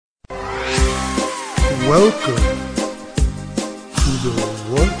Welcome to the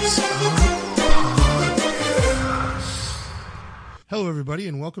What's Up Podcast. Hello, everybody,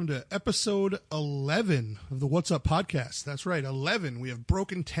 and welcome to episode 11 of the What's Up Podcast. That's right, 11. We have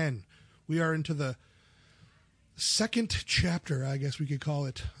broken 10. We are into the second chapter, I guess we could call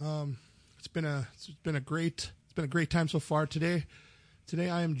it. It's been a great time so far. Today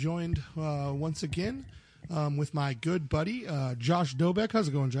I am joined once again with my good buddy Josh Doubek. How's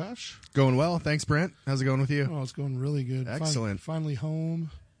it going, Josh? Going well, thanks, Brent. How's it going with you? Oh, it's going really good. Excellent. Finally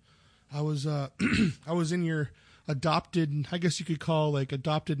home. I was I was in your adopted, I guess you could call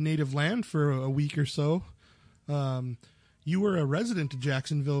adopted native land for a week or so. You were a resident of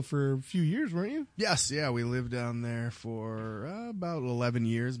Jacksonville for a few years, weren't you? Yes, yeah, we lived down there for about 11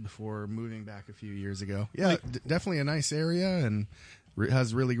 years before moving back a few years ago. Yeah, definitely a nice area and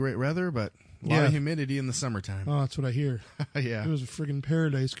has really great weather, but a lot of humidity in the summertime. Oh, that's what I hear. Yeah. It was a friggin'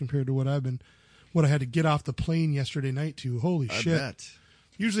 paradise compared to what I had to get off the plane yesterday night to. Holy shit. I bet.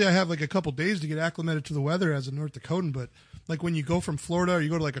 Usually I have a couple days to get acclimated to the weather as a North Dakotan, but when you go from Florida or you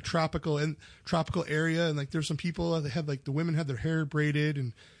go to a tropical area and there's some people, they had the women had their hair braided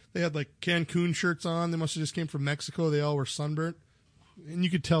and they had Cancun shirts on. They must have just came from Mexico. They all were sunburnt. And you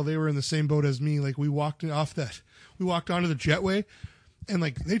could tell they were in the same boat as me. We walked onto the jetway and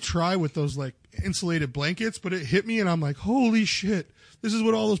they try with those insulated blankets, but it hit me and I'm like, holy shit, this is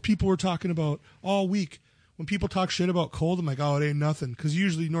what all those people were talking about all week. When people talk shit about cold, I'm like, oh, it ain't nothing. Because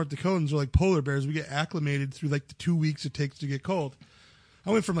usually North Dakotans are like polar bears. We get acclimated through the 2 weeks it takes to get cold.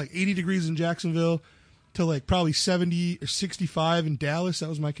 I went from 80 degrees in Jacksonville to probably 70 or 65 in Dallas. That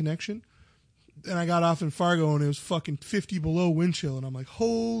was my connection. And I got off in Fargo and it was fucking 50 below wind chill. And I'm like,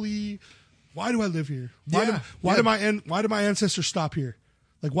 holy, why do I live here? Why did my ancestors stop here?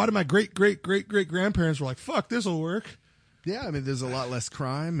 Why did my great grandparents were like, fuck, this'll work? Yeah, I mean, there's a lot less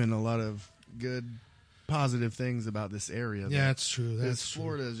crime and a lot of good positive things about this area. Yeah, that's true.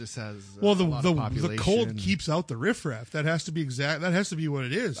 Florida just has a lot of population. The cold keeps out the riffraff. That has to be exact. That has to be what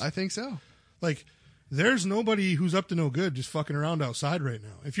it is. I think so. There's nobody who's up to no good just fucking around outside right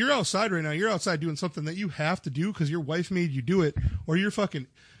now. If you're outside right now, you're outside doing something that you have to do because your wife made you do it, or you're fucking.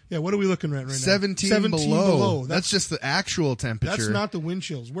 Yeah, what are we looking at right now? 17 below. That's just the actual temperature. That's not the wind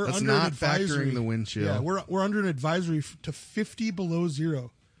chills. We're that's under not an advisory. Factoring the wind chill. Yeah, we're under an advisory to 50 below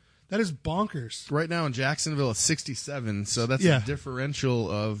zero. That is bonkers. Right now in Jacksonville, it's 67, so that's a differential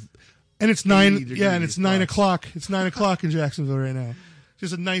of. And it's 9. Yeah, and it's 9 o'clock. It's 9 o'clock in Jacksonville right now.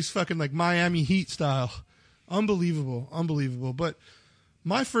 Just a nice fucking Miami Heat style, unbelievable. But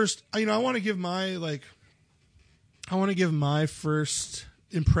my first, I want to give my first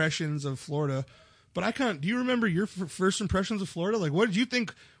impressions of Florida. But I can't. Do you remember your first impressions of Florida? What did you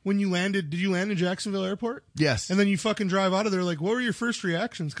think when you landed? Did you land in Jacksonville Airport? Yes. And then you fucking drive out of there. What were your first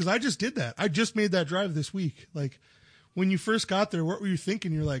reactions? Because I just did that. I just made that drive this week. When you first got there, what were you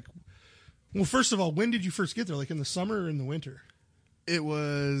thinking? You're like, well, first of all, when did you first get there? In the summer or in the winter? It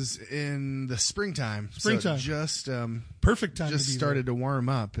was in the springtime. Springtime. So just perfect time. Just started to warm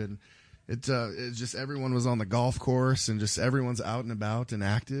up, and it's just everyone was on the golf course, and just everyone's out and about and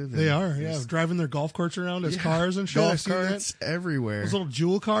active. They are, driving their golf carts around as cars and shit. Golf carts everywhere. Those little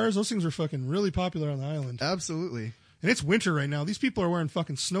jewel cars, those things are fucking really popular on the island. Absolutely. And it's winter right now. These people are wearing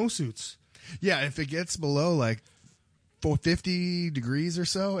fucking snowsuits. Yeah, if it gets below 50 degrees or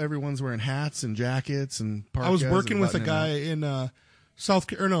so, everyone's wearing hats and jackets and parkas. I was working with a guy in I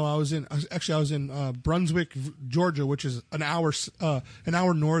was in Brunswick, Georgia, which is an hour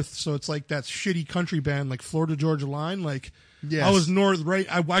north. So it's that shitty country band, Florida Georgia line. Yes. I was north, right?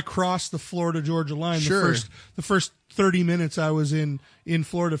 I crossed the Florida Georgia line. Sure. The first 30 minutes I was in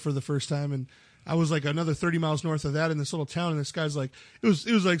Florida for the first time, and I was another 30 miles north of that in this little town. And this guy's it was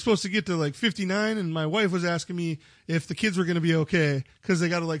supposed to get to 59, and my wife was asking me if the kids were going to be okay because they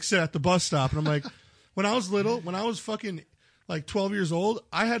got to sit at the bus stop. And I'm like, when I was little, when I was fucking 12 years old,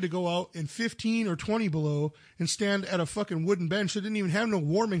 I had to go out in 15 or 20 below and stand at a fucking wooden bench that didn't even have no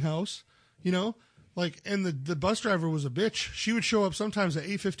warming house, and the bus driver was a bitch. She would show up sometimes at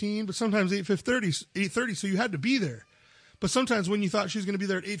 8:15, but sometimes 8:30, so you had to be there. But sometimes when you thought she was going to be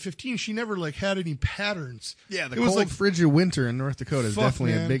there at 8:15, she never had any patterns. Yeah, the cold, frigid winter in North Dakota is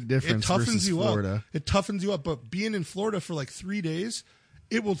definitely a big difference versus Florida. It toughens you up, but being in Florida for 3 days,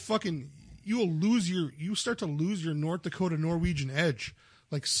 it will fucking... You start to lose your North Dakota Norwegian edge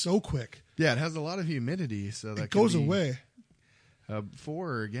so quick. Yeah, it has a lot of humidity, so that it goes away. For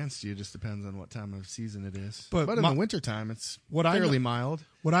or against you, just depends on what time of season it is. But in the wintertime, it's fairly mild.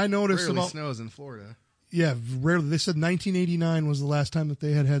 What I noticed rarely snows in Florida. Yeah, rarely. They said 1989 was the last time that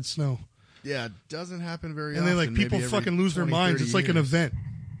they had snow. Yeah, it doesn't happen very often. And then people fucking lose their minds. It's like an event.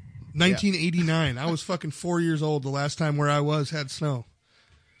 1989. I was fucking 4 years old the last time where I was had snow.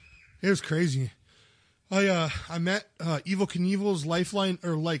 It was crazy. I met Evel Knievel's lifeline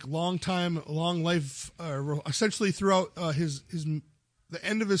or like long life, essentially throughout the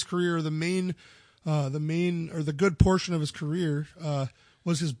end of his career, the main or the good portion of his career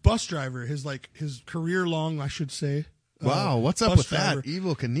was his bus driver, his career long, I should say. Wow, what's up with driver. that?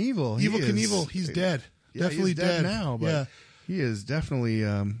 Evel Knievel. Evel Knievel, he's dead. Yeah, Definitely he's dead now, but yeah. he is definitely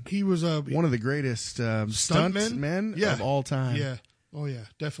he was one of the greatest stuntmen of all time. Yeah. Oh yeah,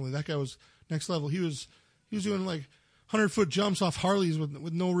 definitely. That guy was next level. He was doing like 100-foot jumps off Harleys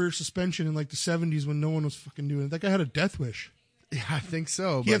with no rear suspension in like the 70s when no one was fucking doing it. That guy had a death wish. Yeah, I think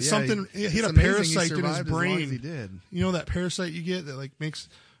so. He had something. He had a parasite in his brain. He did. You know that parasite you get that like makes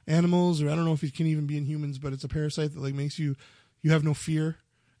animals, or I don't know if it can even be in humans, but it's a parasite that like makes you have no fear,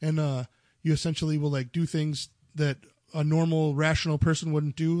 and you essentially will like do things that a normal rational person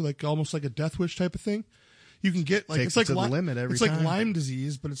wouldn't do, like almost like a death wish type of thing. You can get like Takes it's like it to the limit every it's time. like Lyme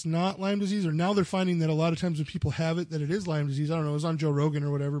disease, but it's not Lyme disease. Or now they're finding that a lot of times when people have it, that it is Lyme disease. I don't know. It was on Joe Rogan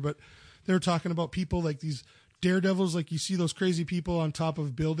or whatever, but they were talking about people like these daredevils, like you see those crazy people on top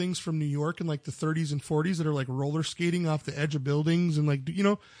of buildings from New York in like the 30s and 40s that are like roller skating off the edge of buildings, and like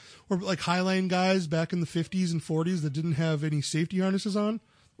or like Highline guys back in the 50s and 40s that didn't have any safety harnesses on.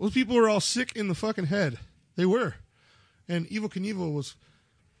 Those people were all sick in the fucking head. They were, and Evel Knievel was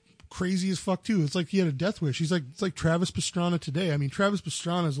crazy as fuck too. It's like he had a death wish. It's like Travis Pastrana today. I mean, Travis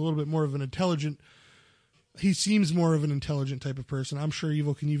Pastrana is a little bit more of an intelligent. He seems more of an intelligent type of person. I'm sure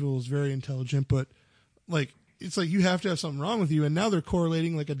Evel Knievel is very intelligent, but like it's like you have to have something wrong with you. And now they're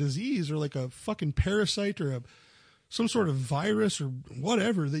correlating like a disease or like a fucking parasite or some sort of virus or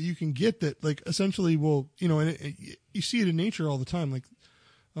whatever that you can get that like essentially will, and you see it in nature all the time. Like,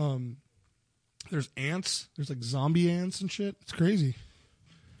 there's ants. There's like zombie ants and shit. It's crazy.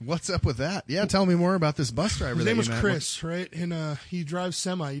 What's up with that? Yeah, tell me more about this bus driver. His name was Chris, right? And he drives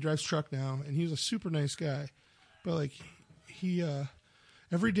semi. He drives truck now, and he was a super nice guy. But like, he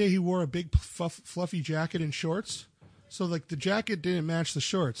every day he wore a big fluffy jacket and shorts. So like the jacket didn't match the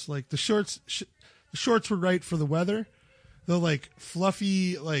shorts. Like the shorts were right for the weather. The like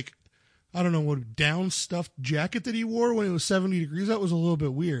fluffy like I don't know what down stuffed jacket that he wore when it was 70 degrees out was a little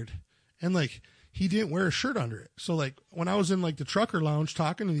bit weird. And like he didn't wear a shirt under it. So like when I was in like the trucker lounge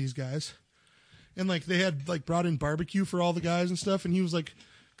talking to these guys, and like they had like brought in barbecue for all the guys and stuff, and he was like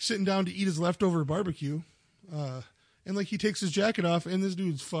sitting down to eat his leftover barbecue, and like he takes his jacket off, and this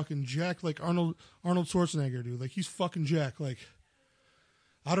dude's fucking jacked like Arnold Schwarzenegger, dude. Like he's fucking jacked. Like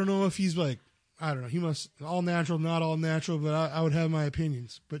I don't know if he's like I don't know. He must all natural, not all natural, but I would have my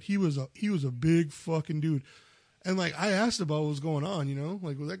opinions. But he was a big fucking dude. And like I asked about what was going on,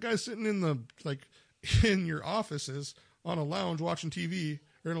 like was that guy sitting in the like in your offices on a lounge watching TV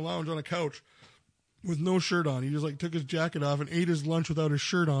or in a lounge on a couch with no shirt on. He just like took his jacket off and ate his lunch without his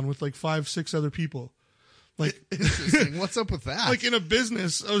shirt on with like 5-6 other people. Like interesting. What's up with that? Like in a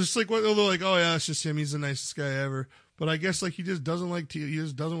business, I was just like, what? They're like, oh yeah, it's just him. He's the nicest guy ever. But I guess like he just doesn't like he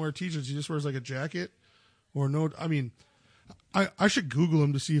just doesn't wear t-shirts. He just wears like a jacket or no. I mean, I should Google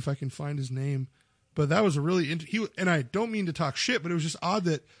him to see if I can find his name. But that was a really and I don't mean to talk shit, but it was just odd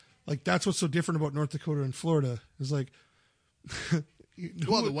that like that's what's so different about North Dakota and Florida is like.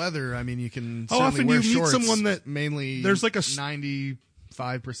 Well, the weather. I mean, you can. How often wear you meet shorts someone that mainly there's like a 95%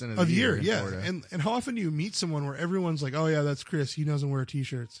 of the year, yeah. Florida. And how often do you meet someone where everyone's like, oh yeah, that's Chris. He doesn't wear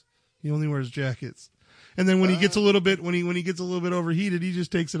t-shirts. He only wears jackets. And then when he gets a little bit when he gets a little bit overheated, he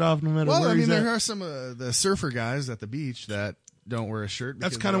just takes it off no matter where he's at. Well, I mean, there are some the surfer guys at the beach that don't wear a shirt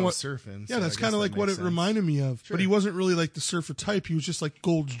because that's kind of what surfing. Yeah, so that's kind of like what it reminded me of. Sure. But he wasn't really like the surfer type. He was just like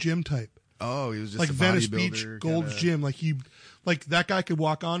Gold's Gym type. Oh, he was just like a Venice bodybuilder, Beach, Gold's Gym. Like like that guy could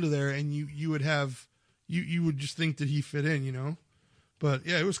walk onto there and you would have you would just think that he fit in, But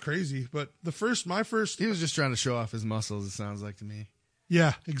yeah, it was crazy. But my first he was just trying to show off his muscles. It sounds like to me.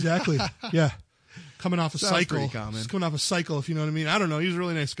 Yeah, exactly. Yeah, coming off a cycle. Just coming off a cycle, if you know what I mean. I don't know. He was a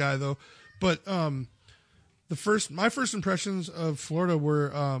really nice guy though. But my first impressions of Florida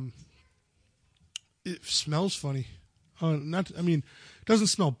were it smells funny. It doesn't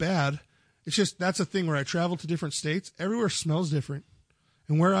smell bad. It's just that's a thing where I travel to different states. Everywhere smells different,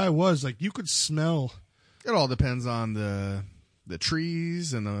 and where I was, like you could smell. It all depends on the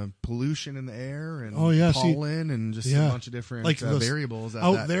trees and the pollution in the air and pollen and just a bunch of different variables.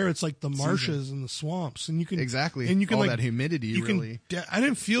 Out there, it's like the marshes and the swamps, and you can and you can all that humidity. I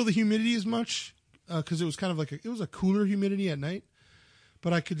didn't feel the humidity as much because it was kind of like it was a cooler humidity at night,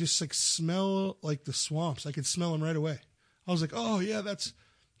 but I could just like smell like the swamps. I could smell them right away. I was like, oh yeah,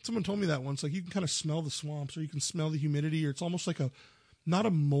 someone told me that once. Like you can kind of smell the swamps, or you can smell the humidity, or it's almost like not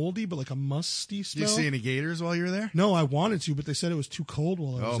a moldy, but like a musty smell. Did you see any gators while you were there? No, I wanted to, but they said it was too cold while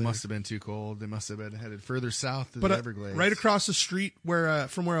I was there. Oh, it must have been too cold. They must have been headed further south to the Everglades. Right across the street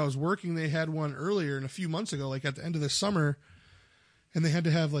from where I was working, they had one earlier and a few months ago, like at the end of the summer, and they had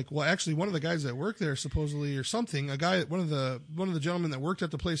to have actually one of the guys that worked there supposedly or something, one of the gentlemen that worked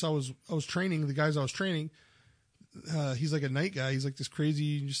at the place I was training, the guys I was training, he's like a night guy. He's like this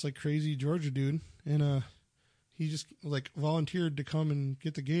crazy Georgia dude, and he just like volunteered to come and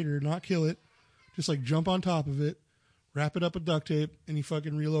get the gator, not kill it, just like jump on top of it, wrap it up with duct tape, and he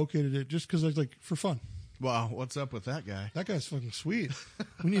fucking relocated it just because like for fun. Wow, what's up with that guy? That guy's fucking sweet.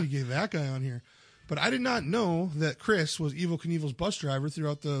 We need to get that guy on here. But I did not know that Chris was Evel Knievel's bus driver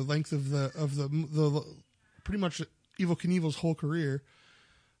throughout the length of the pretty much Evel Knievel's whole career,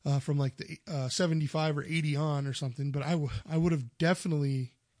 from like the 75 or 80 on or something. But I would have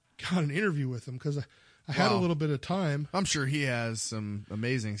definitely got an interview with him because I had a little bit of time. I'm sure he has some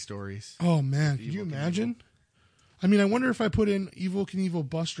amazing stories. Oh, man. Could you imagine? I mean, I wonder if I put in Evel Knievel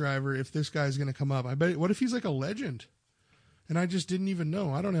bus driver, if this guy's going to come up. I bet. What if he's like a legend? And I just didn't even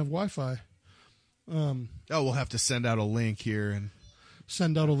know. I don't have Wi-Fi. We'll have to send out a link here. And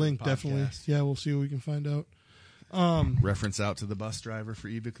send out a link, definitely. Yeah, we'll see what we can find out. Reference out to the bus driver for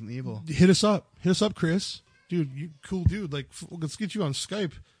Evel Knievel. Hit us up, Chris. Dude, you cool dude. Like, let's get you on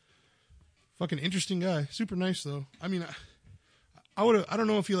Skype. Fucking interesting guy. Super nice though. I mean, I would have. I don't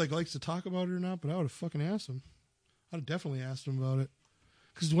know if he likes to talk about it or not, but I would have fucking asked him. I'd have definitely asked him about it.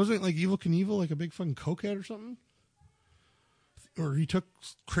 Because wasn't like Evel Knievel like a big fucking cokehead or something? Or he took.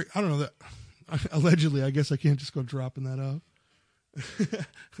 I don't know that. Allegedly, I guess I can't just go dropping that out.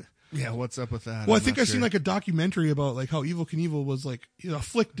 Yeah, what's up with that? Well, I think I've seen like a documentary about like how Evel Knievel was like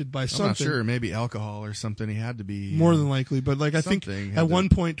afflicted by something. I'm not sure, maybe alcohol or something. He had to be more than likely, but like I think at one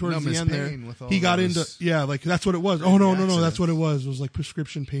point towards the end there, he got into like that's what it was. Oh no, that's what it was. It was like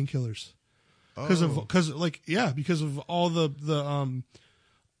prescription painkillers because of all the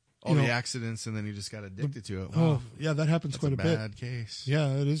all the accidents, and then he just got addicted to it. Wow. Oh yeah, that happens quite a bit. Bad case.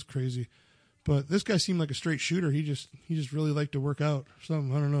 Yeah, it is crazy. But this guy seemed like a straight shooter. He just really liked to work out or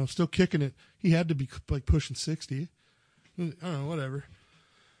something. I don't know. Still kicking it. He had to be like pushing 60. I don't know, whatever.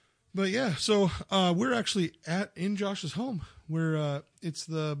 But yeah, so we're actually in Josh's home. It's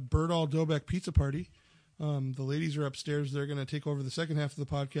the Birdall Doubek pizza party. The ladies are upstairs. They're going to take over the second half of the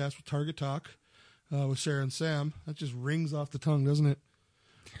podcast with Target Talk with Sarah and Sam. That just rings off the tongue, doesn't it?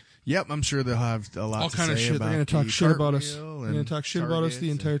 Yep, I'm sure they'll have a lot all to kind say of shit. about They're going to talk shit about us. They're going to talk shit about us the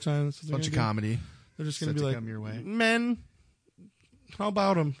entire time. That's what bunch of comedy. They're just going to be like, your way. Men, how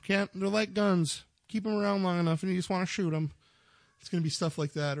about them? They're like guns. Keep them around long enough, and you just want to shoot them. It's going to be stuff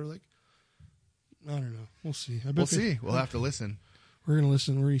like that, or like, I don't know. We'll see. We'll see. We'll have to listen. We're going to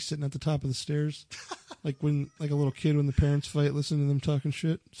listen. We're sitting at the top of the stairs, like a little kid when the parents fight, listening to them talking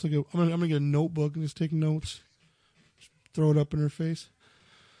shit. It's like I'm going to get a notebook and just take notes, just throw it up in her face.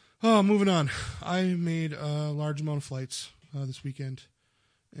 Oh, moving on. I made a large amount of flights this weekend.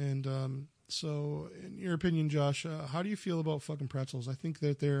 And so, in your opinion, Josh, how do you feel about fucking pretzels? I think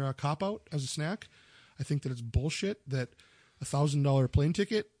that they're a cop-out as a snack. I think that it's bullshit that a $1,000 plane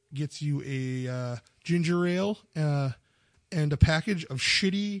ticket gets you a ginger ale and a package of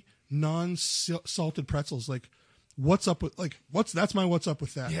shitty, non-salted pretzels. Like, what's up with what's up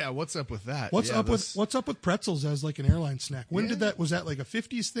with that? Yeah, what's up with that? What's up with pretzels as like an airline snack? When did that? Was that like a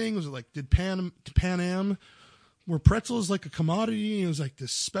 50s thing? Was it like did Pan Am were pretzels like a commodity? It was like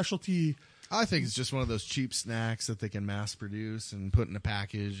this specialty. I think it's just one of those cheap snacks that they can mass produce and put in a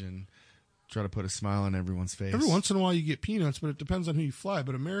package and try to put a smile on everyone's face. Every once in a while you get peanuts, but it depends on who you fly.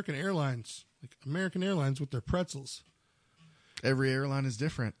 But American Airlines with their pretzels. Every airline is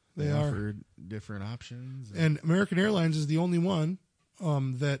different. They offer different options, and American Airlines is the only one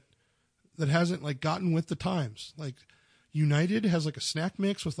that hasn't like gotten with the times. Like United has like a snack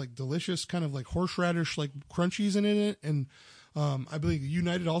mix with like delicious kind of like horseradish like crunchies in it, and I believe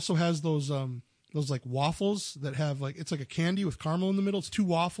United also has those like waffles that have like it's like a candy with caramel in the middle. It's two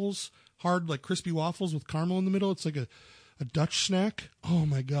waffles, hard like crispy waffles with caramel in the middle. It's like a Dutch snack. Oh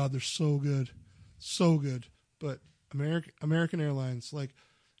my god, they're so good, so good. But American Airlines, like.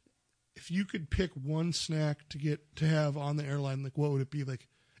 If you could pick one snack to have on the airline, like what would it be? Like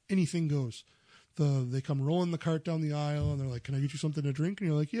anything goes. They come rolling the cart down the aisle and they're like, "Can I get you something to drink?" And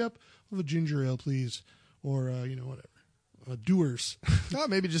you're like, "Yep, I'll have a ginger ale, please," or whatever. Doers. Oh,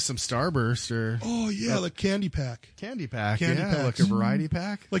 maybe just some Starburst or like candy pack, packs. Like a variety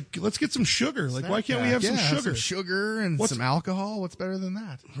pack. Like let's get some sugar. Like why can't we have some sugar? Some sugar and some alcohol. What's better than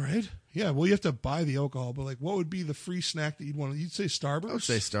that? Right? Yeah. Well, you have to buy the alcohol, but like, what would be the free snack that you'd want? You'd say Starburst. I would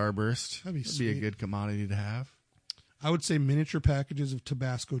say Starburst. That'd be a good commodity to have. I would say miniature packages of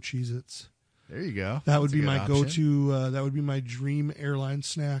Tabasco Cheez-Its. There you go. That would That's a be good my option. go-to. That would be my dream airline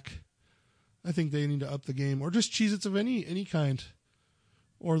snack. I think they need to up the game, or just Cheez-Its of any kind,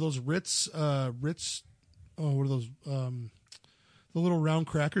 or those Ritz. Oh, what are those? The little round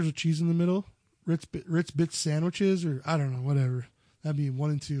crackers with cheese in the middle. Ritz Bits sandwiches, or I don't know, whatever. That'd be 1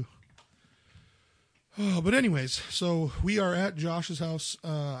 and 2. Oh, but anyways, so we are at Josh's house.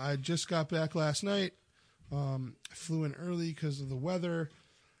 I just got back last night. I flew in early because of the weather.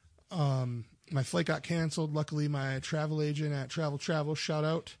 My flight got canceled. Luckily, my travel agent at Travel, shout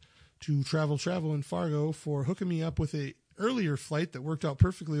out to Travel in Fargo for hooking me up with a earlier flight that worked out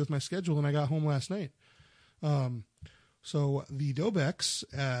perfectly with my schedule, and I got home last night. So the Doubeks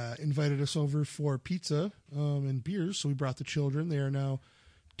invited us over for pizza and beers, so we brought the children. They are now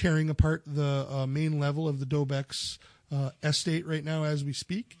tearing apart the main level of the Doubeks estate right now as we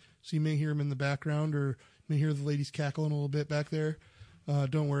speak. So you may hear them in the background, or you may hear the ladies cackling a little bit back there.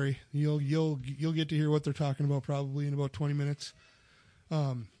 Don't worry, you'll get to hear what they're talking about probably in about 20 minutes.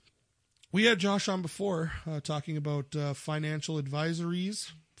 We had Josh on before talking about financial advising,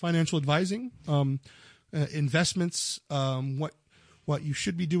 investments, what you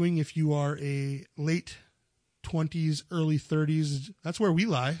should be doing if you are a late 20s, early 30s. That's where we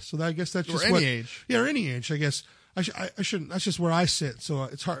lie. So I guess that's just any age. Yeah, or any age. I guess I shouldn't. That's just where I sit. So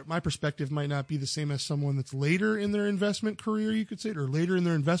it's hard. My perspective might not be the same as someone that's later in their investment career, you could say, or later in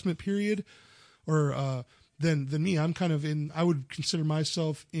their investment period, or than me. I'm kind of in. I would consider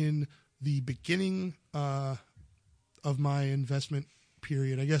myself in the beginning of my investment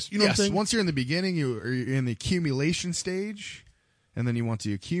period, I guess. You know what I'm saying? Once you're in the beginning, you're in the accumulation stage, and then you want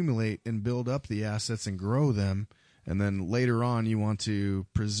to accumulate and build up the assets and grow them. And then later on, you want to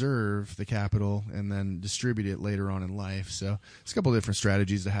preserve the capital and then distribute it later on in life. So it's a couple of different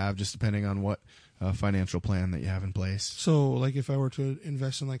strategies to have, just depending on what financial plan that you have in place. So, like, if I were to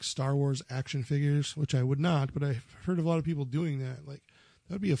invest in like Star Wars action figures, which I would not, but I've heard of a lot of people doing that, like,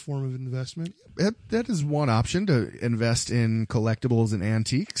 that would be a form of investment. That is one option, to invest in collectibles and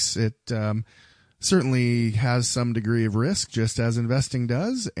antiques. It certainly has some degree of risk, just as investing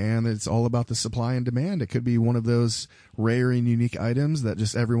does, and it's all about the supply and demand. It could be one of those rare and unique items that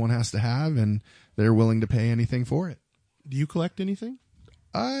just everyone has to have, and they're willing to pay anything for it. Do you collect anything?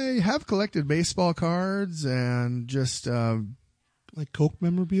 I have collected baseball cards and just like Coke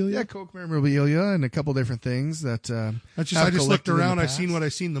memorabilia? Yeah, Coke memorabilia and a couple different things that I just looked around. I seen what I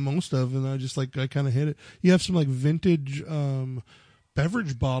seen the most of, and I kind of hit it. You have some like vintage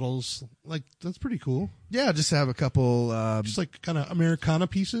beverage bottles. Like, that's pretty cool. Yeah, just have a couple. Just like kind of Americana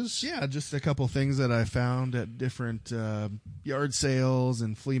pieces. Yeah, just a couple things that I found at different yard sales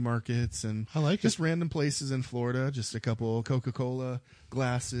and flea markets, and I like just random places in Florida. Just a couple Coca-Cola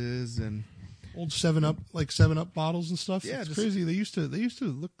glasses and old 7-Up, like 7-Up bottles and stuff. Yeah, it's just crazy. They used to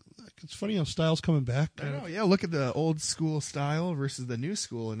look like, it's funny how style's coming back. I know. Yeah, look at the old school style versus the new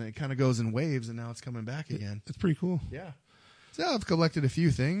school, and it kind of goes in waves, and now it's coming back again. It's pretty cool. Yeah. So I've collected a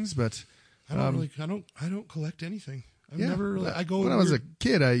few things, but I don't collect anything. I've never really. When I was a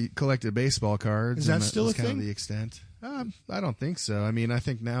kid, I collected baseball cards. Is that still a thing? Kind of the extent. I don't think so. I mean, I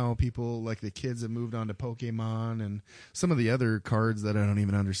think now people, like the kids, have moved on to Pokemon and some of the other cards that I don't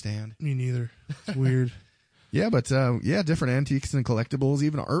even understand. Me neither. It's weird. Yeah, but different antiques and collectibles,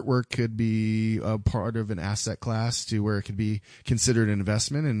 even artwork could be a part of an asset class to where it could be considered an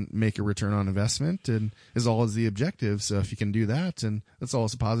investment and make a return on investment, and is always the objective. So if you can do that, and that's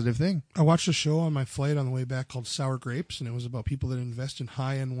always a positive thing. I watched a show on my flight on the way back called Sour Grapes, and it was about people that invest in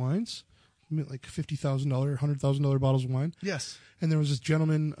high-end wines, like $50,000, $100,000 bottles of wine. Yes. And there was this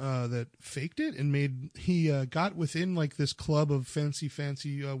gentleman that faked it and he got within like this club of fancy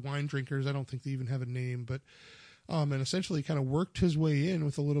wine drinkers. I don't think they even have a name, but and essentially kind of worked his way in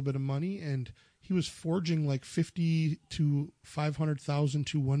with a little bit of money, and he was forging like 50 to 500,000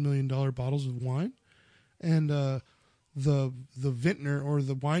 to $1 million bottles of wine. And the vintner, or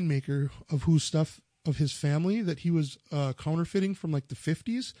the winemaker of whose stuff of his family that he was counterfeiting from like the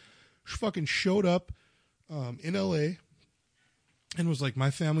 50s, fucking showed up in LA and was like, my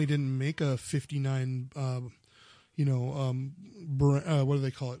family didn't make a 59 what do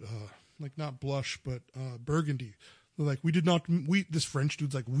they call it, like not blush but burgundy. They're like, this French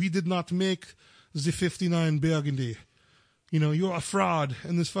dude's like, we did not make the 59 burgundy, you're a fraud.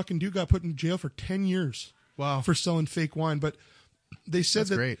 And this fucking dude got put in jail for 10 years. Wow. For selling fake wine. But they said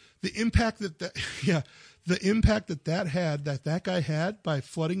That's great. The impact the impact that guy had by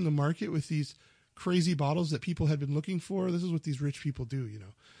flooding the market with these crazy bottles that people had been looking for. This is what these rich people do,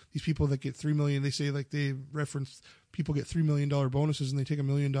 These people that get $3 million, they say, like, they reference people get $3 million bonuses and they take $1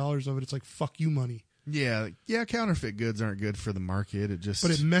 million of it. It's like, fuck you money. Yeah, counterfeit goods aren't good for the market.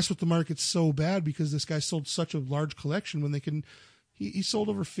 But it messed with the market so bad because this guy sold such a large collection when they can. He sold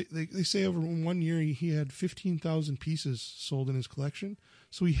over. They say over 1 year he had 15,000 pieces sold in his collection.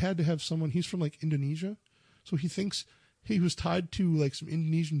 So he had to have someone. He's from like Indonesia, so he thinks he was tied to like some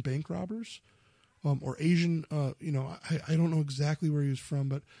Indonesian bank robbers, or Asian. I don't know exactly where he was from,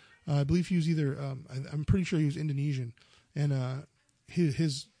 but I believe he was either. I'm pretty sure he was Indonesian, and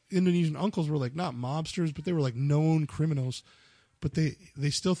his Indonesian uncles were like not mobsters, but they were like known criminals. But they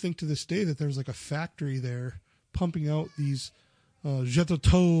still think to this day that there's like a factory there pumping out these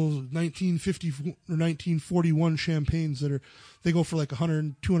Jetato 1950 or 1941 champagnes they go for like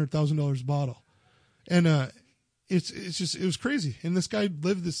 $100,000-$200,000 a bottle, and it was crazy. And this guy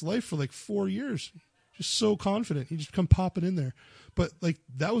lived this life for like 4 years, just so confident. He just come popping in there, but like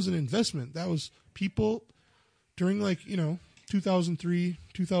that was an investment. That was people during 2003,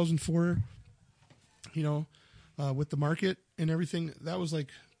 2004, with the market and everything, that was like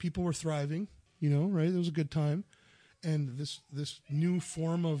people were thriving, right? It was a good time. And this new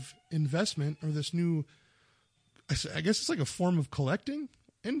form of investment, or this new, I guess it's like a form of collecting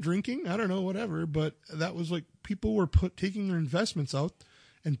and drinking. I don't know, whatever. But that was like people were taking their investments out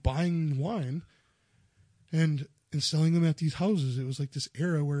and buying wine and selling them at these houses. It was like this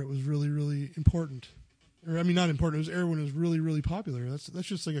era where it was really, really important. Or I mean, not important. It was era when it was really, really popular. That's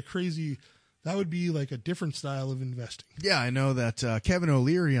just like a crazy. That would be like a different style of investing. Yeah, I know that Kevin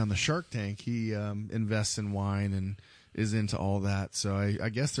O'Leary on the Shark Tank, he invests in wine and is into all that. So I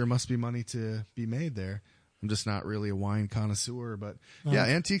guess there must be money to be made there. I'm just not really a wine connoisseur, but yeah,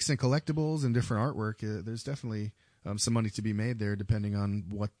 antiques and collectibles and different artwork. There's definitely some money to be made there, depending on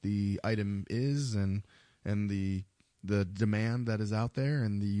what the item is and the demand that is out there,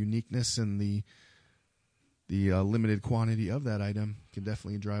 and the uniqueness and the limited quantity of that item can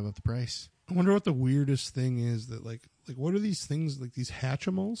definitely drive up the price. I wonder what the weirdest thing is that like what are these things, like these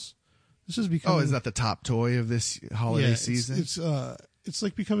Hatchimals? This is becoming. Oh, is that the top toy of this holiday season? It's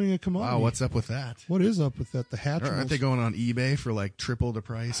like becoming a commodity. Wow, what's up with that? What is up with that? The Hatchimals. Aren't they going on eBay for like triple the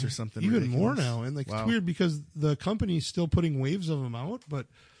price or something? Even ridiculous? More now, and like It's weird because the company's still putting waves of them out, but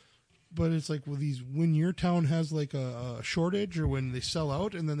it's like when your town has like a shortage, or when they sell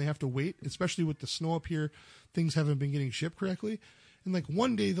out and then they have to wait, especially with the snow up here, things haven't been getting shipped correctly. And like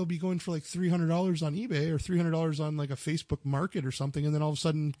one day they'll be going for like $300 on eBay or $300 on like a Facebook Market or something, and then all of a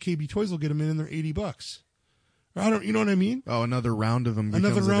sudden KB Toys will get them in and they're $80. Or you know what I mean? Oh, another round of them.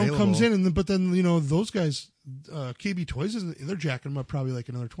 Another round available. Comes in, but then those guys, KB Toys, they're jacking them up probably like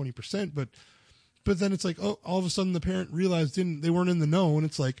another 20%. But then it's like, oh, all of a sudden the parent realized they weren't in the know, and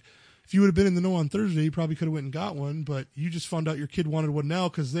it's like, if you would have been in the know on Thursday, you probably could have went and got one, but you just found out your kid wanted one now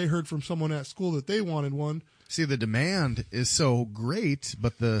because they heard from someone at school that they wanted one. See, the demand is so great,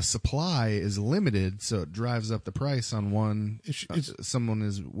 but the supply is limited, so it drives up the price on one someone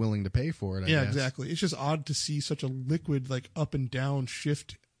is willing to pay for it, I guess. Exactly. It's just odd to see such a liquid, like, up and down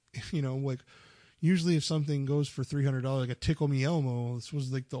shift, like, usually if something goes for $300, like a Tickle Me Elmo, this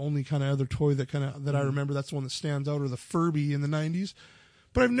was like the only kind of other toy that I remember, that's the one that stands out, or the Furby in the 90s.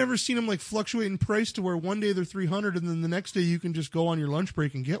 But I've never seen them like fluctuate in price to where one day they're $300 and then the next day you can just go on your lunch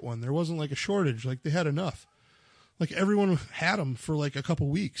break and get one. There wasn't like a shortage. Like they had enough. Like everyone had them for like a couple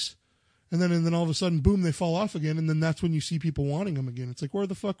weeks. And then all of a sudden, boom, they fall off again. And then that's when you see people wanting them again. It's like, where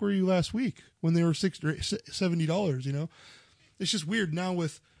the fuck were you last week when they were $60 or $70, It's just weird now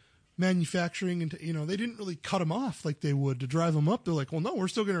with manufacturing, and they didn't really cut them off like they would to drive them up. They're like, well, no, we're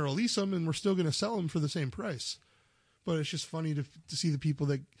still going to release them and we're still going to sell them for the same price. But it's just funny to see the people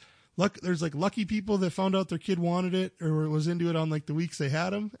that there's like lucky people that found out their kid wanted it or was into it on like the weeks they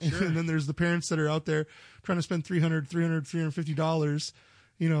had them. Sure. And then there's the parents that are out there trying to spend $350,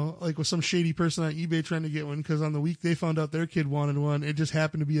 like with some shady person on eBay trying to get one because on the week they found out their kid wanted one. It just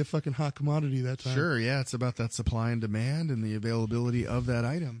happened to be a fucking hot commodity that time. Sure. Yeah. It's about that supply and demand and the availability of that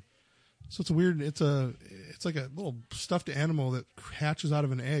item. So it's weird. It's like a little stuffed animal that hatches out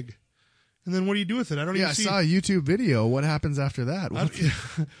of an egg. And then what do you do with it? I saw a YouTube video. What happens after that?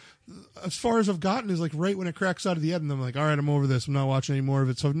 As far as I've gotten is like right when it cracks out of the egg, and I'm like, all right, I'm over this. I'm not watching any more of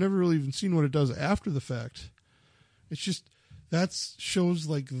it. So I've never really even seen what it does after the fact. It's just that shows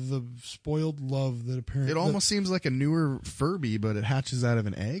like the spoiled love that apparently. It almost seems like a newer Furby, but it hatches out of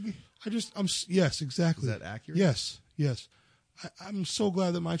an egg. Yes, exactly. Is that accurate? Yes. I'm so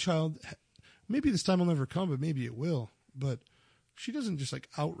glad that my child. Maybe this time will never come, but maybe it will. But she doesn't just like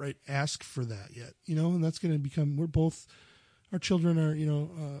outright ask for that yet, and that's going to become, our children are,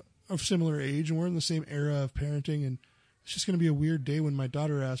 of similar age, and we're in the same era of parenting, and it's just going to be a weird day when my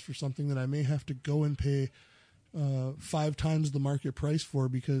daughter asks for something that I may have to go and pay 5 times the market price for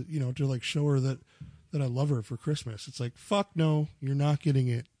because, to like show her that that I love her for Christmas. It's like, fuck no, you're not getting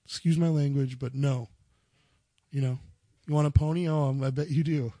it. Excuse my language, but no. You know, you want a pony? Oh, I bet you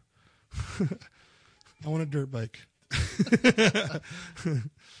do. I want a dirt bike.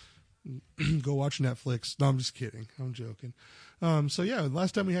 Go watch Netflix. No, I'm just kidding. I'm joking. So yeah,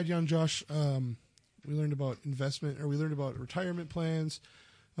 last time we had you on, Josh, we learned about we learned about retirement plans.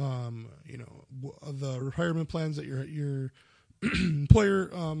 You know, the retirement plans that your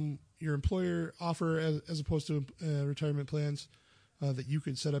employer offer as opposed to retirement plans that you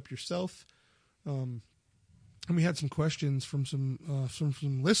could set up yourself. And we had some questions from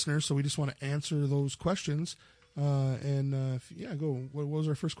some listeners, so we just want to answer those questions. Go. What was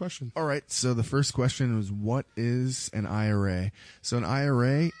our first question? All right. So the first question was, what is an IRA? So an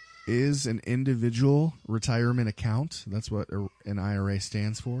IRA is an individual retirement account. That's what an IRA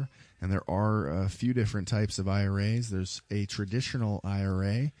stands for. And there are a few different types of IRAs. There's a traditional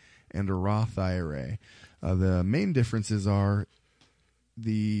IRA and a Roth IRA. The main differences are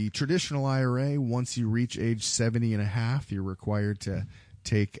the traditional IRA, once you reach age 70 and a half, you're required to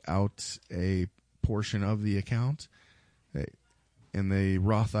take out a portion of the account. And the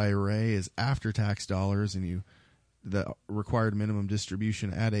Roth IRA is after-tax dollars, and the required minimum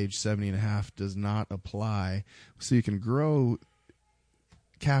distribution at age 70 and a half does not apply. So you can grow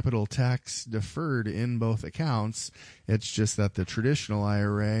capital tax deferred in both accounts. It's just that the traditional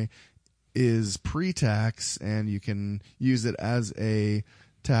IRA is pre-tax, and you can use it as a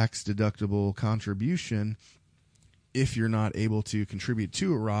tax-deductible contribution if you're not able to contribute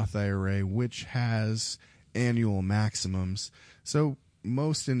to a Roth IRA, which has annual maximums. So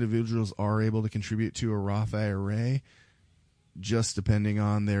most individuals are able to contribute to a Roth IRA, just depending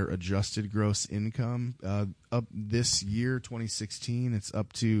on their adjusted gross income. Up this year, 2016, it's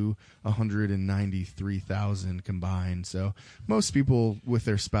up to $193,000 combined. So most people with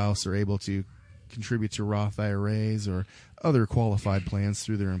their spouse are able to contribute to Roth IRAs or other qualified plans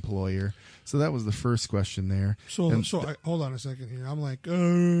through their employer. So that was the first question there. Hold on a second here. I'm like,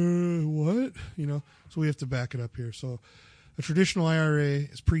 what? You know, so we have to back it up here. So a traditional IRA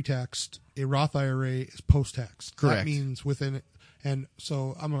is pre-taxed. A Roth IRA is post-taxed. Correct. That means within it. And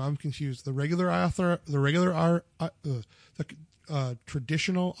so I'm confused. The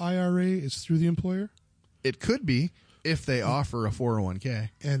traditional IRA is through the employer? It could be if they offer a 401k.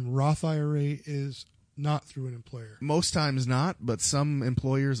 And Roth IRA is not through an employer. Most times not, but some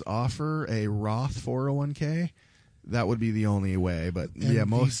employers offer a Roth 401k. That would be the only way. But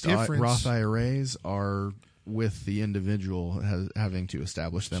most Roth IRAs are with the individual having to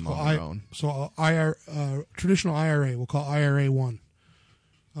establish them on their own. So traditional IRA, we'll call IRA 1.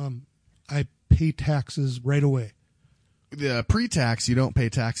 I pay taxes right away. The pre-tax, you don't pay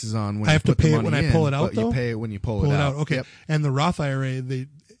taxes on when I have you put to pay the it money when I pull it out, but though? you pay it when you pull it out. Okay. Yep. And the Roth IRA, the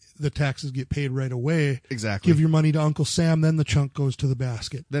taxes get paid right away. Exactly. Give your money to Uncle Sam, then the chunk goes to the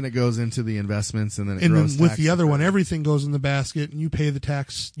basket. Then it goes into the investments, and then it and grows. Then with the other one, everything goes in the basket, and you pay the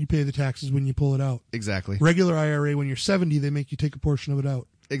tax. You pay the taxes when you pull it out. Exactly. Regular IRA, when you're 70, they make you take a portion of it out.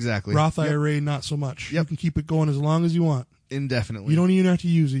 Exactly. Roth IRA, not so much. Yep. You can keep it going as long as you want. Indefinitely. You don't even have to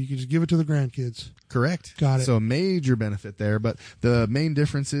use it. You can just give it to the grandkids. Correct. Got it. So a major benefit there, but the main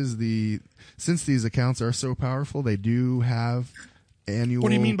difference is since these accounts are so powerful, they do have annual. What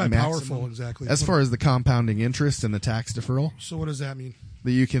do you mean by maximum, powerful exactly? As far as the compounding interest and the tax deferral. So what does that mean?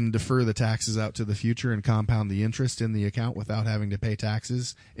 That you can defer the taxes out to the future and compound the interest in the account without having to pay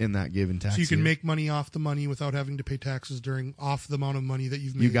taxes in that given tax year. So you can year. make money off the money without having to pay taxes off the amount of money that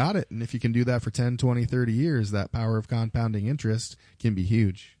you've made. You got it. And if you can do that for 10, 20, 30 years, that power of compounding interest can be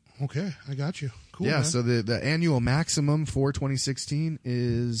huge. Okay, I got you. Cool. Yeah, man. so the annual maximum for 2016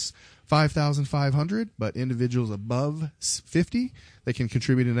 is $5,500, but individuals above 50, they can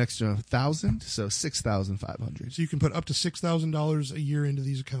contribute an extra $1,000, so $6,500. So you can put up to $6,000 a year into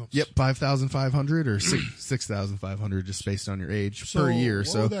these accounts. Yep, $5,500 or $6,500, just based on your age per year.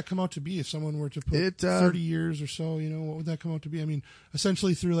 What would that come out to be if someone were to put 30 years or so? You know, what would that come out to be? I mean,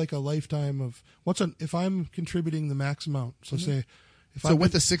 essentially through like a lifetime of if I'm contributing the max amount. So say.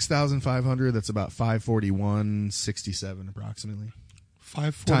 With the $6,500, that's about $541.67 approximately.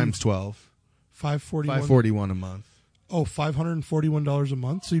 540 times 12. $541 a month. Oh, $541 a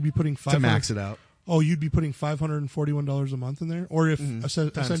month. So you'd be putting to max it out. Oh, you'd be putting $541 a month in there, or if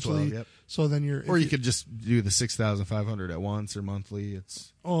essentially. 12, yep. So then you could just do the $6,500 at once or monthly.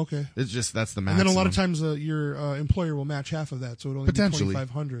 Okay. It's just that's the maximum. And then a lot of times your employer will match half of that, so it'll only be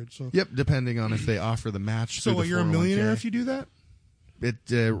 $2,500. So yep, depending on if they offer the match. So you're a millionaire if you do that. It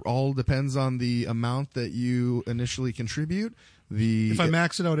all depends on the amount that you initially contribute. If I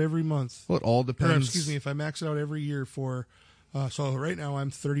max it out every month. Well, it all depends. If I max it out every year for, so right now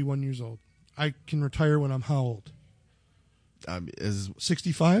I'm 31 years old. I can retire when I'm how old? As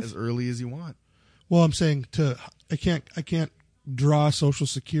 65? As early as you want. Well, I'm saying I can't draw Social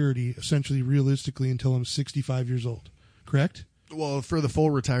Security essentially realistically until I'm 65 years old. Correct? Well, for the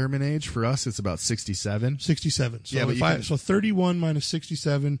full retirement age, for us, it's about 67. 67. So yeah, but so 31 minus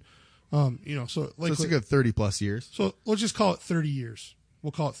 67, so like so it's a good 30 plus years. So let's just call it 30 years.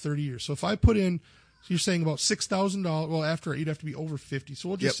 We'll call it 30 years. So if I put in, so you're saying about $6,000. Well, after you'd have to be over 50. So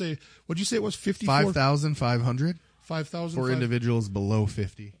we'll just say, what'd you say it was? 5,500 5,000 for individuals below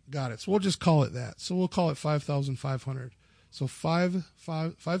 50. Got it. So we'll just call it that. So we'll call it 5,500. So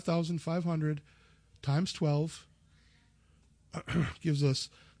 5,500 times 12 gives us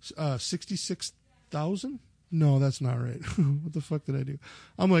 66,000. No, that's not right. What the fuck did I do?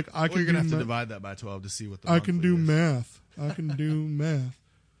 I'm like, You're gonna have to divide that by 12 to see what the I can do is. math. I can do math.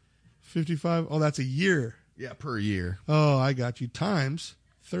 55. Oh, that's a year. Yeah, per year. Oh, I got you. Times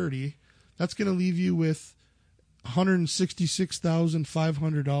 30. That's going to leave you with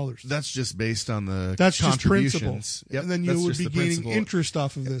 $166,500. That's just based on the That's just principal. contributions. Yep, and then you would be gaining interest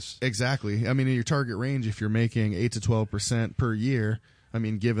off of this. Exactly. I mean, in your target range, if you're making 8 to 12% per year, I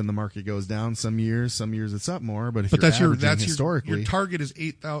mean, given the market goes down some years it's up more. But if that's you're historically, your target is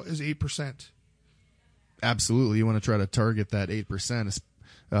 8%. Absolutely, you want to try to target that 8%.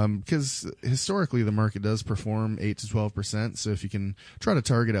 Because historically the market does perform 8 to 12%. So if you can try to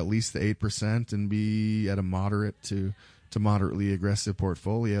target at least the 8% and be at a moderate to moderately aggressive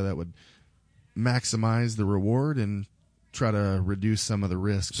portfolio, that would maximize the reward and try to reduce some of the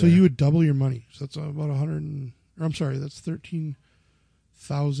risk. So you would double your money. So that's about that's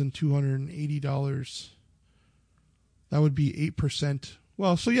 $13,280. That would be 8%.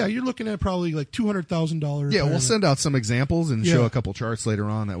 Well, so yeah, you're looking at probably like $200,000. Yeah, we'll send out some examples and show a couple charts later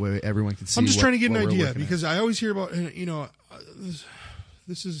on. That way everyone can see. I'm just trying to get an idea because I always hear about,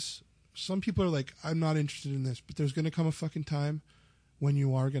 this is, some people are like, I'm not interested in this, but there's going to come a fucking time when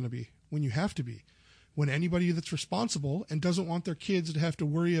you are going to be, when you have to be, when anybody that's responsible and doesn't want their kids to have to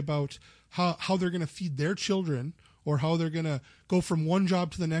worry about how they're going to feed their children or how they're going to go from one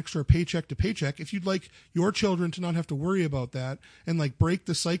job to the next or paycheck to paycheck. If you'd like your children to not have to worry about that and like break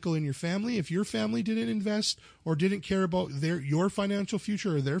the cycle in your family, if your family didn't invest or didn't care about your financial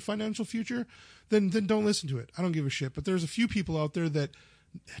future or their financial future, then don't listen to it. I don't give a shit. But there's a few people out there that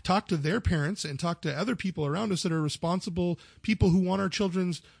talk to their parents and talk to other people around us that are responsible people who want our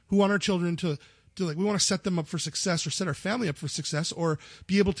children to like, we want to set them up for success or set our family up for success or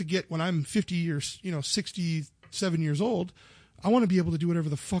be able to get, when I'm 50 years, 67 years old, I want to be able to do whatever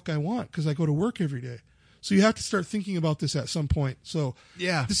the fuck I want because I go to work every day. So you have to start thinking about this at some point. So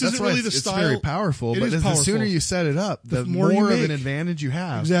yeah, this isn't really the style. It's very powerful, but the sooner you set it up, the more of an advantage you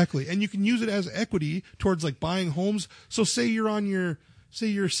have. Exactly. And you can use it as equity towards like buying homes. So say you're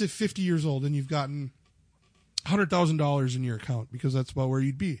 50 years old and you've gotten $100,000 in your account because that's about where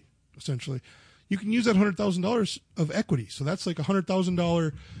you'd be essentially. You can use that $100,000 of equity. So that's like a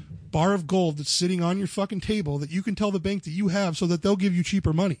 $100,000 bar of gold that's sitting on your fucking table that you can tell the bank that you have so that they'll give you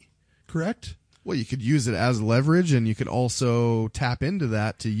cheaper money. Correct? Well, you could use it as leverage, and you could also tap into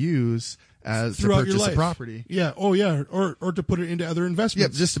that to use as to purchase a property. Yeah. Oh, yeah. Or to put it into other investments. Yeah,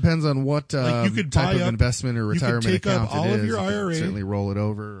 it just depends on what you could type of investment or retirement account it is. You could take up all of your IRA. Certainly roll it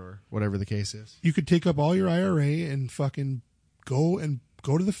over or whatever the case is. You could take up all your IRA and fucking go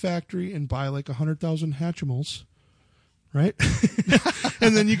to the factory and buy like 100,000 Hatchimals, right?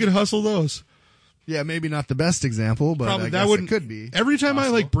 And then you could hustle those. Yeah, maybe not the best example, but I guess it could be. Every time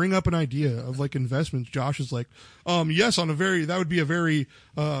possible. I like bring up an idea of like investments, Josh is like, yes, that would be a very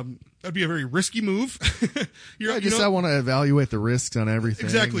risky move. I want to evaluate the risks on everything.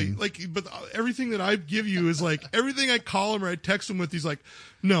 Exactly. But everything that I give you is like everything I call him or I text him with. He's like,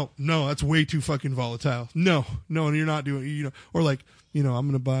 no, that's way too fucking volatile. No, and you're not doing, or like, I'm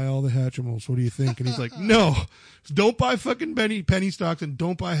going to buy all the Hatchimals. What do you think? And he's like, no, don't buy fucking penny stocks and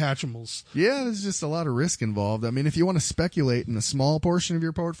don't buy Hatchimals. Yeah, there's just a lot of risk involved. I mean, if you want to speculate in a small portion of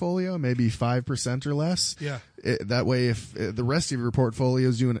your portfolio, maybe 5% or less. Yeah. That way, if the rest of your portfolio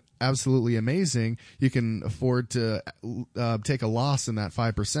is doing absolutely amazing, you can afford to take a loss in that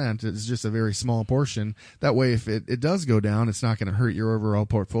 5%. It's just a very small portion. That way, if it does go down, it's not going to hurt your overall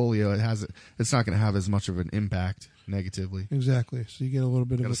portfolio. It's not going to have as much of an impact negatively. Exactly. So you get a little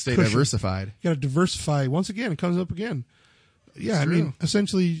bit of a stay diversified. You got to diversify. Once again, it comes up again. Yeah, I mean,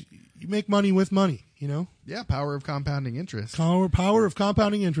 essentially, you make money with money. Yeah, power of compounding interest. Power of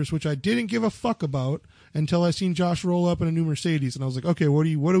compounding interest, which I didn't give a fuck about until I seen Josh roll up in a new Mercedes, and I was like, okay, what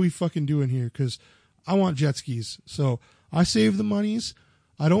are we fucking doing here? Because I want jet skis. So I save the monies.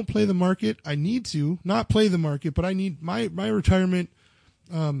 I don't play the market. I need to not play the market, but I need my retirement.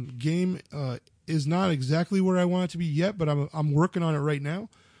 game is not exactly where I want it to be yet, but I'm working on it right now.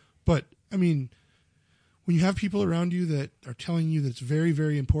 But I mean, when you have people around you that are telling you that it's very,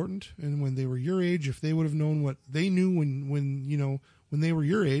 very important, and when they were your age, if they would have known what they knew when they were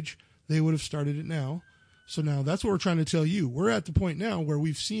your age, they would have started it now. So now that's what we're trying to tell you. We're at the point now where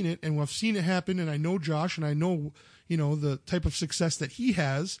we've seen it, and we've seen it happen, and I know Josh, and I know, the type of success that he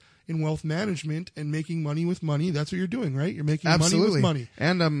has in wealth management and making money with money. That's what you're doing, right? You're making money with money.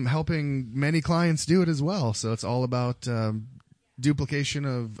 And I'm helping many clients do it as well. So it's all about duplication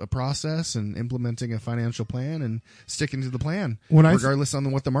of a process and implementing a financial plan and sticking to the plan, regardless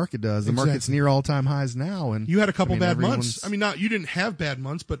on what the market does. The market's near all-time highs now. And you had a couple bad months. I mean, you didn't have bad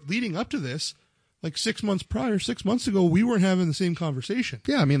months, but leading up to this, like 6 months ago, we weren't having the same conversation.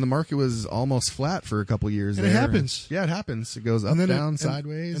 Yeah, I mean, the market was almost flat for a couple years. And it happens. Yeah, it happens. It goes up, down,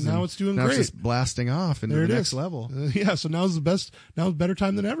 sideways. And now it's doing great. Now it's just blasting off into the next level. So now's a better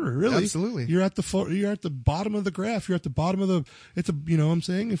time than ever, really. Absolutely. You're at the bottom of the graph. You're at the bottom of what I'm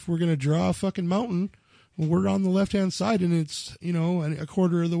saying? If we're going to draw a fucking mountain, well, we're on the left-hand side, and it's, a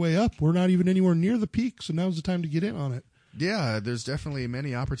quarter of the way up. We're not even anywhere near the peak, so now's the time to get in on it. Yeah, there's definitely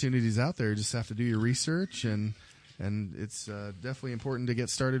many opportunities out there. You just have to do your research, and it's definitely important to get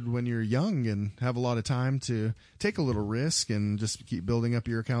started when you're young and have a lot of time to take a little risk and just keep building up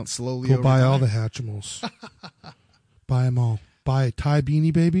your account slowly. Go buy all the Hatchimals. Buy them all. Buy Thai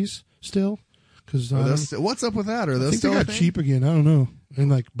Beanie Babies still. What's up with that? Are those I think still they got cheap again. I don't know.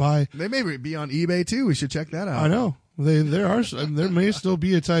 And buy. They may be on eBay too. We should check that out. I know. There may still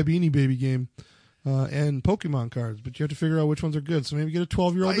be a Thai Beanie Baby game. And Pokemon cards, but you have to figure out which ones are good. So maybe get a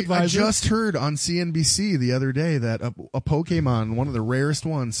 12-year-old advisor. I just heard on CNBC the other day that a Pokemon, one of the rarest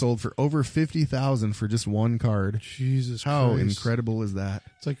ones, sold for over $50,000 for just one card. Jesus How Christ. Incredible is that?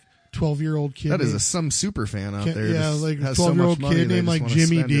 It's like 12-year-old kid. That is some super fan out there. Yeah, like a 12-year-old kid named like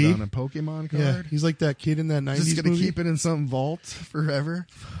Jimmy D. On a Pokemon card. Yeah, he's like that kid in that 90s movie. Just going to keep it in some vault forever.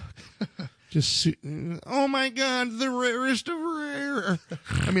 Oh my God, the rarest of rare.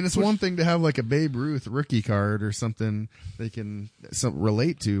 I mean, it's one thing to have like a Babe Ruth rookie card or something they can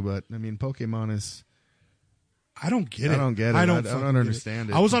relate to, but I mean, Pokemon is. I don't get it. I don't understand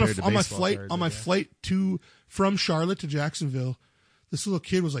it. I was on my flight from Charlotte to Jacksonville. This little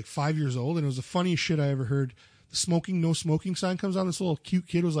kid was like 5 years old, and it was the funniest shit I ever heard. The no smoking sign comes on. This little cute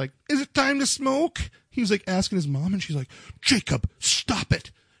kid was like, "Is it time to smoke?" He was like asking his mom, and she's like, "Jacob, stop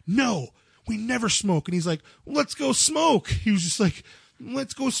it. No. We never smoke." And he's like, "Let's go smoke." He was just like,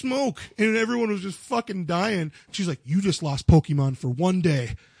 "Let's go smoke." And everyone was just fucking dying. She's like, "You just lost Pokemon for one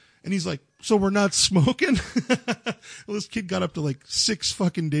day." And he's like, "So we're not smoking?" Well, this kid got up to like 6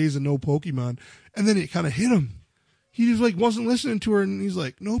 fucking days of no Pokemon. And then it kind of hit him. He just like wasn't listening to her. And he's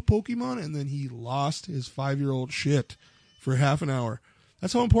like, "No Pokemon." And then he lost his 5-year-old shit for half an hour.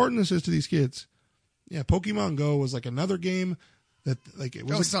 That's how important this is to these kids. Yeah, Pokemon Go was like another game. That like it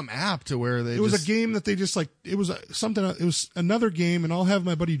was like, some app to where they. It was a game that they just like. It was something. It was another game, and I'll have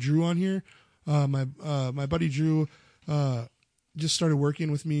my buddy Drew on here. My buddy Drew just started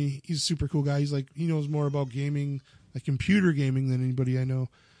working with me. He's a super cool guy. He's like he knows more about gaming, like computer gaming, than anybody I know.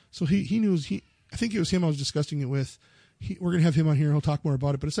 So he knew. I think it was him I was discussing it with. We're gonna have him on here. He'll talk more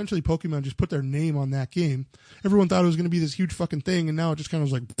about it. But essentially, Pokemon just put their name on that game. Everyone thought it was gonna be this huge fucking thing, and now it just kind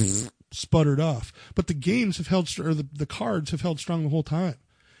of was like sputtered off. But the games have held, or the cards have held strong the whole time.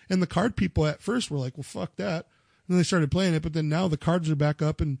 And the card people at first were like, "Well, fuck that." And then they started playing it. But then now the cards are back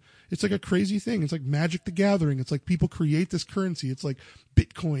up, and it's like a crazy thing. It's like Magic the Gathering. It's like people create this currency. It's like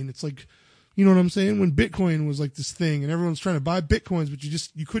Bitcoin. It's like, you know what I'm saying? When Bitcoin was like this thing, and everyone's trying to buy Bitcoins, but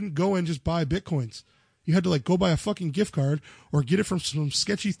you couldn't go and just buy Bitcoins. You had to like go buy a fucking gift card or get it from some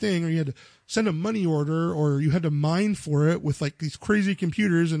sketchy thing, or you had to send a money order, or you had to mine for it with like these crazy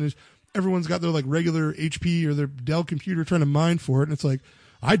computers, and everyone's got their like regular HP or their Dell computer trying to mine for it. And it's like,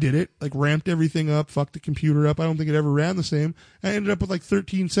 I did it, like ramped everything up, fucked the computer up. I don't think it ever ran the same. I ended up with like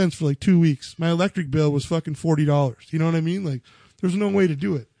 13 cents for like 2 weeks. My electric bill was fucking $40. You know what I mean? Like there's no way to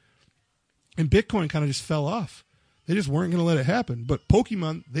do it. And Bitcoin kind of just fell off. They just weren't going to let it happen. But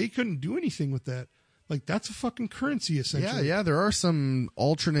Pokemon, they couldn't do anything with that. Like, that's a fucking currency, essentially. Yeah, there are some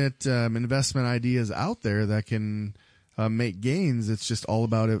alternate investment ideas out there that can make gains. It's just all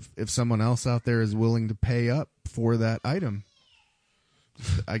about if someone else out there is willing to pay up for that item.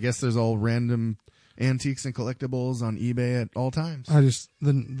 I guess there's all random antiques and collectibles on eBay at all times.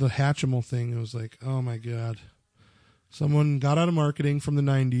 The Hatchimal thing, it was like, oh my God. Someone got out of marketing from the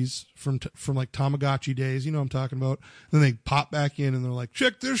 90s, from like Tamagotchi days, you know what I'm talking about. And then they pop back in and they're like,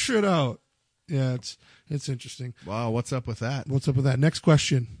 check this shit out. Yeah, it's interesting. Wow, what's up with that? Next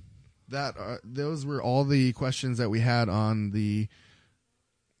question. Those were all the questions that we had on the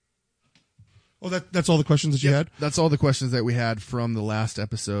Oh, that's all the questions that you had? That's all the questions that we had from the last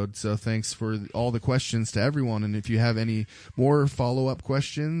episode. So thanks for all the questions to everyone. And if you have any more follow-up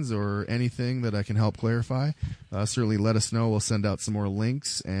questions or anything that I can help clarify, certainly let us know. We'll send out some more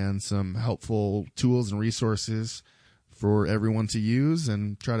links and some helpful tools and resources for everyone to use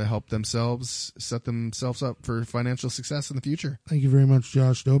and try to help themselves set themselves up for financial success in the future. Thank you very much,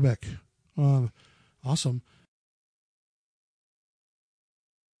 Josh Doubek. Awesome.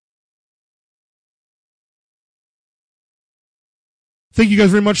 Thank you guys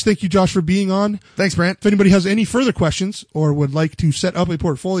very much. Thank you, Josh, for being on. Thanks, Brent. If anybody has any further questions or would like to set up a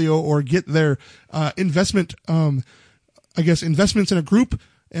portfolio or get their investments in a group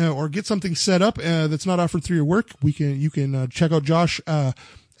or get something set up that's not offered through your work, you can check out Josh at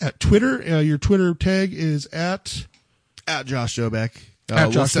Twitter. Your Twitter tag is at Josh Doubek.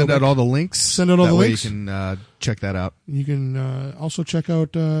 We'll send out all the links. Send out all the links. You can check that out. You can also check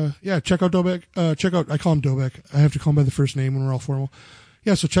out Doubek. I call him Doubek. I have to call him by the first name when we're all formal.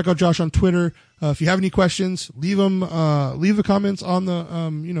 Yeah, so check out Josh on Twitter. If you have any questions, leave the comments on the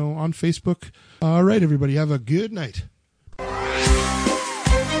on Facebook. All right, everybody, have a good night.